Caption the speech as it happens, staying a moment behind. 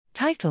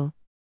Title: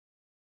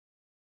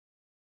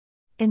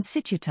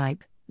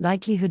 Insitutype,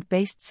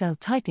 likelihood-based cell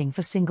typing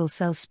for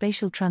single-cell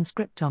spatial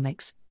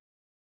transcriptomics.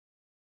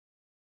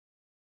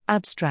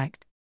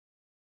 Abstract: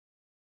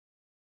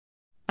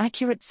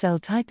 Accurate cell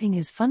typing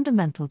is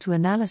fundamental to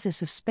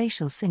analysis of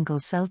spatial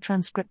single-cell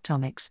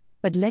transcriptomics,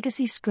 but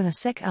legacy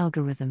Scriptomics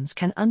algorithms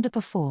can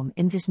underperform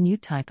in this new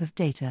type of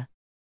data.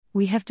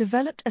 We have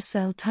developed a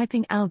cell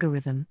typing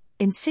algorithm,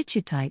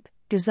 Insitutype,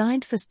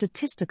 designed for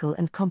statistical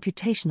and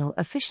computational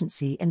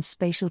efficiency in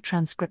spatial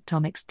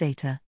transcriptomics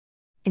data.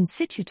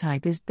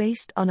 Insitutype is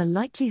based on a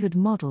likelihood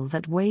model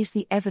that weighs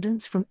the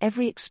evidence from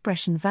every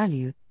expression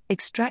value,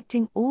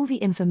 extracting all the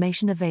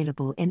information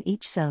available in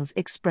each cell's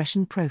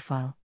expression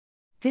profile.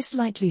 This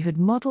likelihood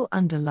model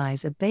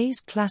underlies a Bayes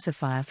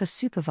classifier for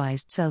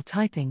supervised cell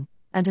typing,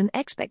 and an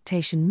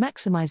expectation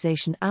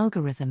maximization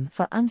algorithm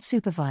for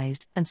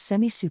unsupervised and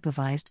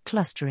semi-supervised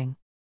clustering.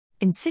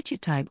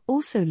 Insitutype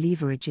also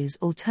leverages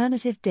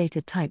alternative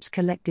data types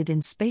collected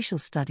in spatial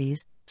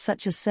studies,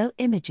 such as cell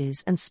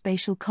images and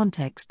spatial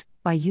context,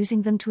 by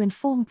using them to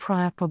inform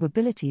prior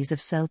probabilities of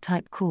cell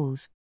type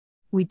calls.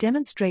 We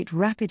demonstrate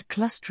rapid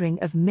clustering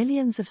of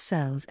millions of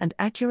cells and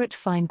accurate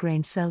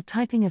fine-grained cell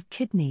typing of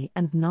kidney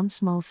and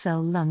non-small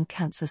cell lung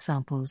cancer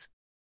samples.